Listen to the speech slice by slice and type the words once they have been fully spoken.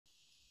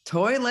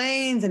Tory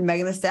Lanez and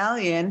Megan Thee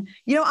Stallion.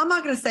 I'm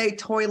not going to say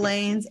Tory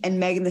Lanez and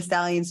Megan Thee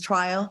Stallion's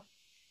trial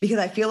because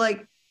I feel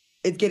like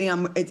it's getting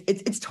on.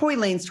 It's Tory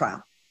Lanez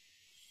trial.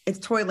 It's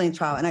Tory Lanez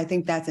trial, and I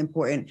think that's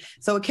important.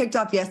 So it kicked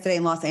off yesterday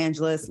in Los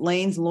Angeles.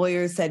 Lane's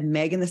lawyers said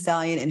Megan Thee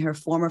Stallion and her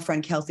former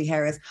friend Kelsey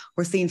Harris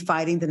were seen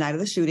fighting the night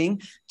of the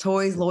shooting.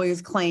 Tory's lawyers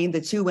claimed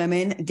the two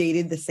women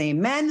dated the same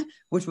men,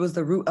 which was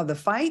the root of the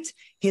fight.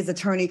 His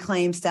attorney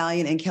claimed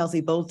Stallion and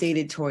Kelsey both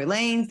dated Tory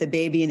Lanez, the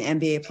baby and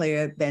NBA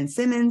player Ben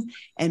Simmons,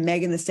 and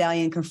Megan Thee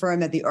Stallion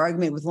confirmed that the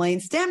argument with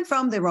Lanez stemmed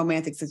from the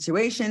romantic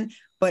situation,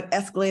 but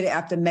escalated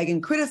after Megan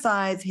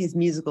criticized his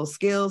musical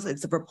skills.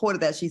 It's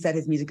reported that she said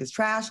his music is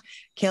trash.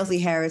 Kelsey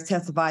Harris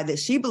testified that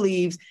she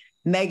believes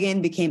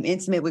Megan became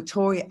intimate with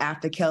Tory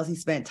after Kelsey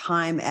spent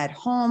time at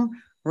home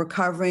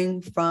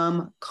recovering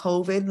from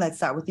COVID. Let's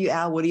start with you,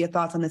 Al. What are your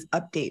thoughts on this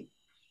update?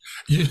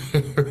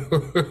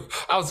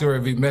 I was going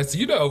to be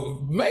messy.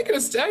 Megan Thee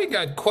Stallion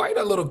got quite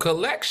a little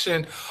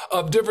collection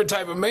of different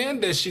type of men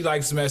that she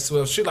likes to mess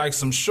with. She likes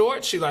some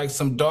short, she likes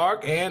some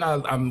dark, and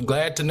I'm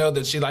glad to know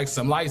that she likes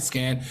some light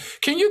skin.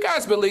 Can you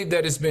guys believe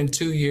that it's been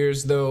 2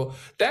 years though?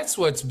 That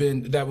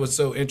was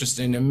so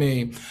interesting to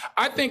me.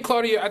 I think,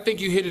 Claudia, I think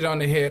you hit it on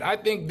the head. I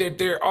think that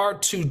there are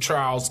two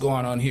trials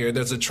going on here.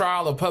 There's a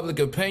trial of public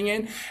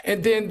opinion,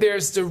 and then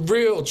there's the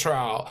real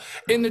trial.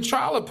 In the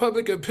trial of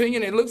public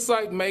opinion, it looks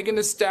like Megan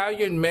Thee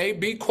Stallion may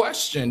be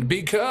questioned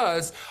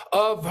because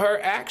of her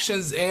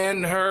actions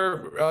and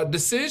her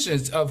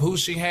decisions of who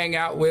she hang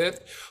out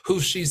with, who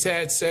she's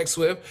had sex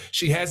with.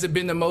 She hasn't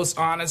been the most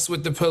honest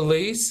with the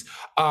police.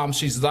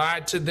 She's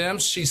lied to them.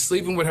 She's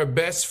sleeping with her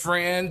best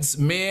friend's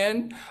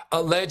men,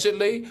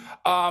 allegedly.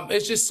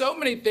 It's just so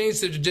many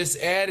things that are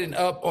just adding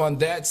up on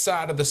that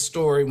side of the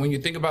story when you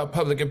think about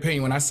public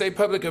opinion. When I say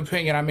public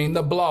opinion, I mean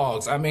the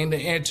blogs, I mean the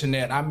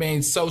internet, I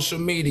mean social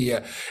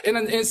media,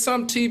 and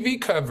some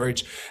TV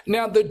coverage.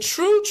 Now, the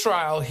true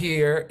trial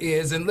here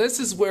is, and this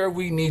is where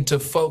we need to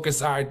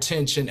focus our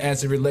attention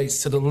as it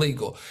relates to the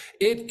legal.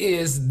 It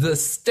is the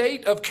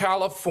state of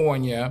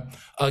California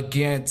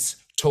against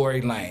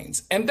Tory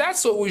Lanez. And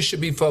that's what we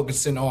should be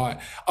focusing on.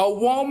 A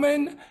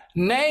woman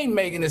named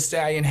Megan Thee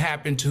Stallion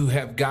happened to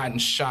have gotten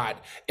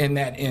shot in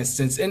that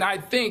instance. And I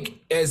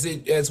think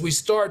as we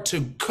start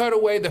to cut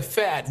away the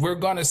fat, we're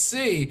going to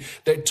see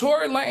that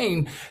Tory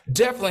Lanez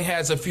definitely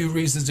has a few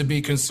reasons to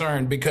be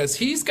concerned because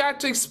he's got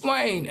to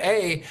explain,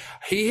 A,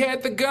 he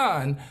had the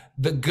gun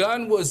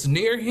was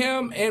near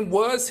him and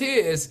was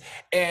his,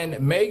 and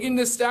Megan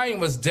Thee Stallion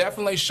was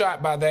definitely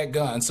shot by that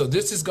gun. So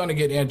this is going to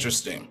get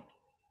interesting.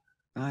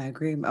 I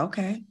agree.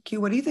 Okay. Q,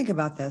 what do you think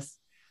about this?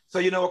 So,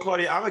 you know what,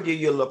 Claudia, I'm going to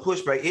give you a little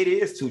pushback. It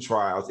is two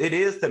trials. It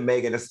is the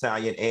Megan Thee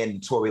Stallion and the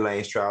Tory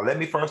Lanez trial. Let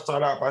me first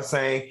start out by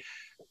saying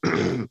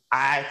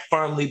I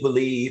firmly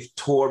believe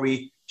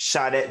Tory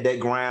shot at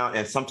that ground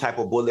and some type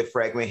of bullet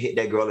fragment hit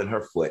that girl in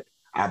her foot.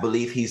 I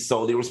believe he's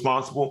solely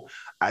responsible.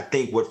 I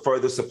think what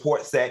further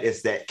supports that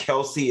is that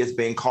Kelsey is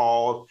being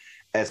called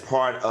as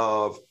part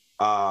of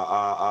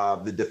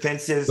the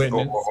defenses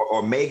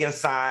or Megan's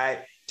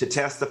side to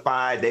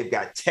testify. They've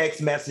got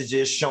text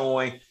messages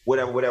showing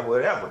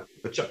whatever.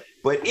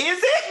 But is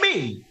it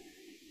me?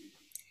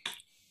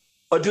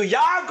 Or do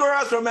y'all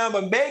girls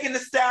remember Megan Thee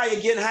Stallion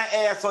getting her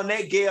ass on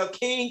that Gayle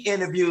King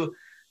interview,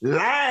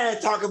 lying,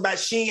 talking about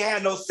she ain't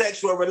had no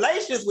sexual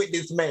relations with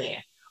this man?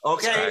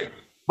 Okay. Right.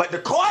 But the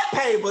court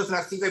papers,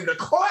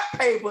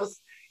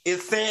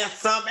 is saying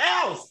something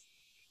else.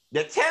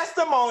 The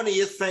testimony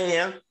is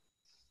saying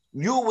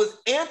you was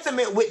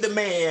intimate with the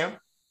man,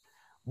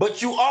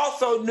 but you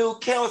also knew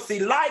Kelsey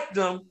liked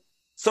him,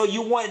 so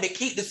you wanted to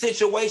keep the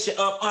situation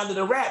up under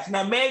the wraps.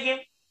 Now, Megan,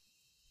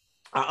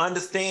 I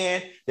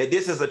understand that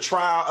this is a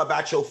trial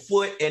about your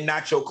foot and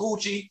not your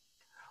coochie,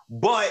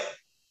 but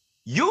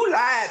you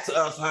lied to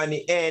us,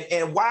 honey.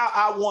 And while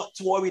I want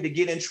Tory to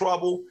get in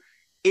trouble,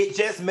 it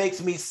just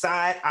makes me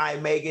side-eye,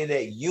 Megan,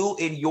 that you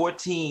and your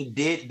team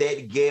did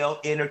that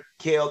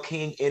Gayle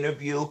King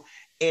interview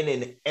in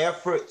an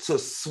effort to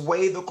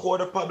sway the court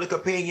of public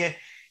opinion.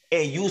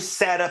 And you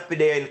sat up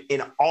there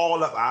in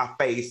all of our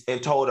face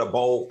and told a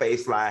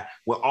bold-faced lie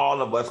when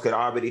all of us could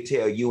already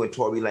tell you and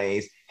Tory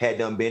Lanez had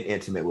them been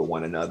intimate with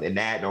one another. And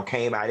that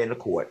came out in the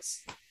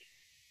courts.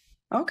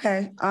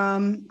 Okay.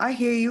 I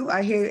hear you.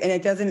 And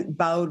it doesn't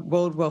bode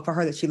well for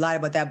her that she lied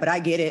about that, but I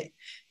get it.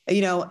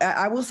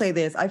 I will say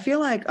this. I feel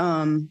like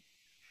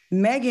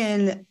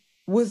Megan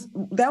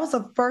that was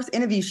the first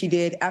interview she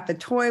did after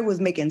Tory was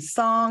making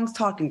songs,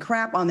 talking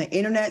crap on the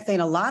internet,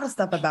 saying a lot of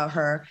stuff about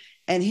her.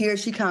 And here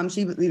she comes.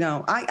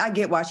 I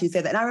get why she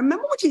said that. And I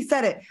remember when she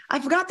said it. I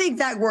forgot the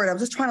exact word. I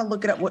was just trying to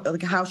look it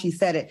up, how she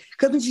said it.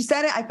 Because when she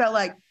said it, I felt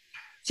like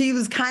she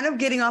was kind of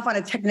getting off on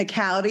a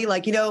technicality.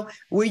 Like,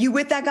 were you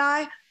with that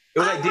guy? It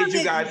was like, did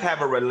you guys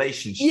have a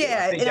relationship?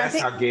 Yeah. I think that's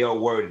how Gayle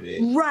worded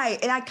it. Right.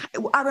 And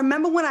I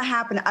remember when it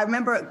happened, I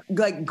remember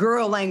like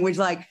girl language,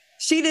 like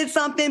she did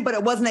something, but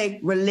it wasn't a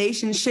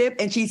relationship.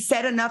 And she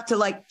said enough to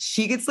like,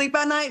 she could sleep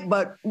at night,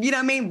 but you know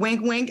what I mean?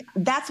 Wink, wink.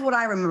 That's what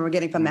I remember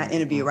getting from that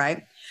interview,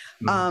 right?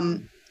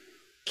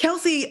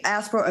 Kelsey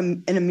asked for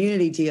an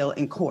immunity deal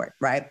in court,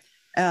 right?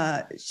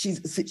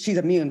 she's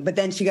immune. But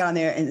then she got on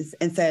there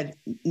and said,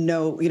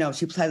 no,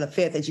 she pled the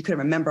fifth and she couldn't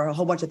remember a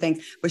whole bunch of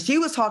things. But she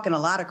was talking a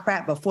lot of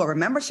crap before.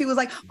 Remember, she was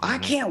like, I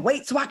can't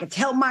wait so I can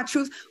tell my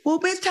truth. Well,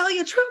 bitch, tell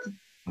your truth.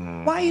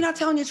 Why are you not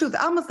telling your truth?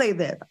 I'm going to say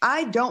this.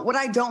 What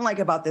I don't like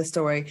about this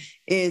story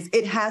is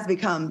it has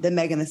become the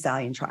Megan Thee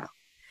Stallion trial.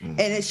 And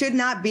it should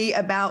not be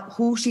about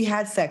who she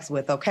had sex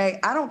with, okay?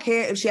 I don't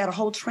care if she had a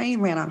whole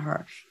train ran on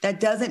her. That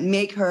doesn't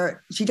make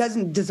her, she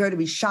doesn't deserve to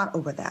be shot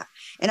over that.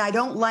 And I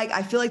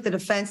feel like the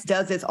defense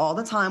does this all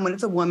the time when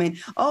it's a woman.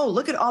 Oh,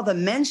 look at all the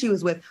men she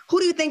was with. Who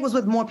do you think was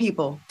with more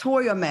people,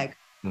 Tory or Meg?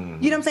 You know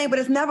what I'm saying? But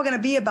it's never going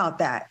to be about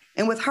that.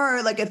 And with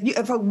her, like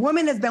if a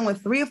woman has been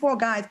with 3 or 4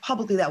 guys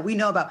publicly that we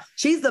know about,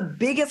 she's the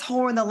biggest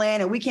whore in the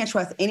land and we can't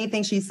trust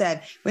anything she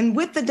said. When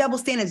with the double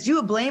standards, you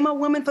would blame a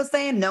woman for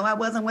saying, no, I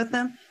wasn't with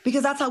them?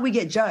 Because that's how we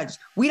get judged.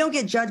 We don't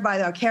get judged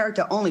by our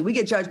character only. We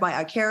get judged by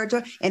our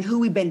character and who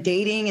we've been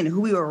dating and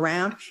who we were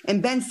around.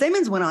 And Ben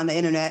Simmons went on the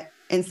internet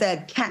and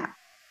said, cap,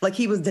 like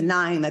he was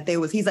denying that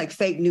he's like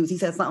fake news. He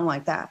said something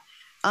like that.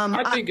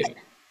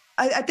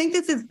 I think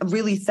this is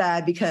really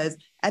sad because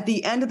at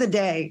the end of the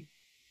day,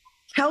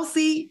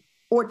 Kelsey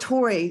or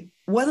Tory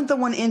wasn't the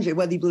one injured,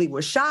 whether you believe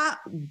was shot,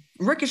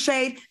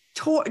 ricocheted.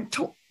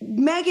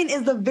 Megan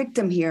is the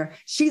victim here.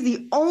 She's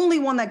the only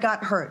one that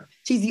got hurt.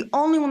 She's the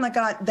only one that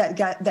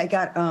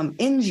got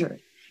injured.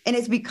 And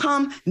it's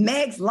become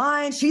Meg's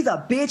lying. She's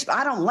a bitch.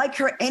 I don't like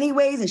her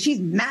anyways. And she's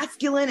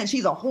masculine and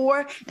she's a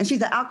whore and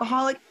she's an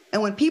alcoholic.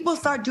 And when people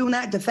start doing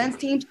that, defense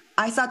teams,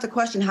 I start to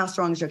question how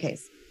strong is your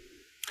case.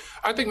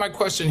 I think my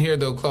question here,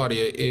 though,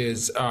 Claudia,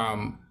 is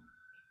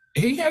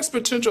he has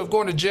potential of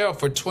going to jail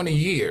for 20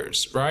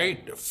 years,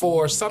 right?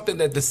 For something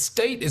that the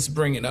state is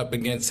bringing up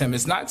against him.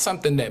 It's not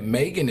something that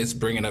Megan is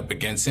bringing up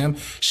against him.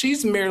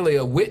 She's merely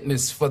a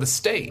witness for the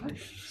state.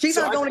 She's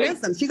not going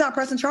against them. She's not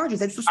pressing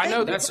charges. It's the state. I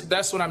know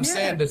that's what I'm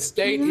saying. The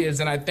state is,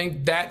 and I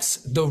think that's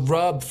the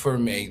rub for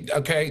me.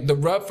 Okay, the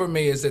rub for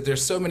me is that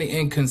there's so many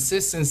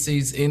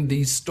inconsistencies in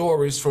these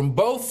stories from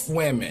both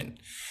women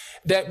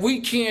that we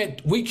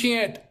can't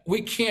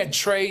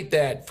trade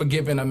that for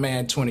giving a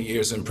man 20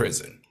 years in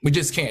prison. We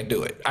just can't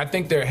do it. I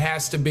think there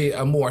has to be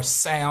a more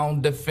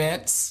sound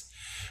defense.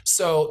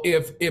 So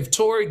if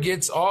Tory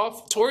gets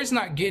off, Tory's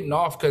not getting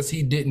off because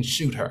he didn't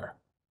shoot her.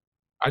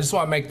 I just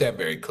want to make that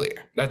very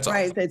clear. That's all.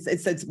 Right.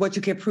 It's what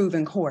you can prove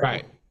in court.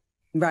 Right.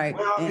 Right.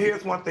 Well,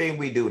 here's one thing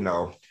we do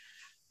know.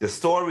 The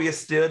story is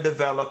still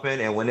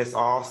developing, and when it's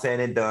all said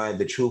and done,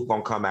 the truth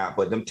gonna come out.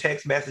 But them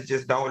text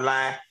messages don't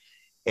lie.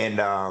 And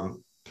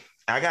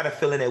I got a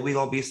feeling that we're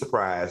gonna be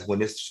surprised when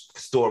this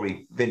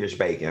story finishes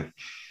baking.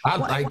 I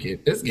like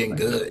it. It's getting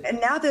good. And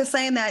now they're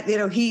saying that,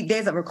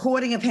 there's a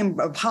recording of him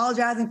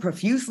apologizing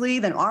profusely,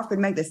 then offered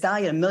Meg Thee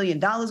Stallion $1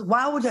 million.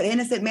 Why would an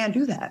innocent man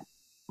do that?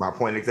 My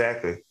point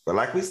exactly. But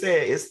like we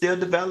said, it's still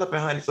developing,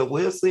 honey. So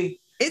we'll see.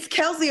 It's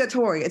Kelsey or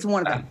Tory. It's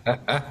one of them.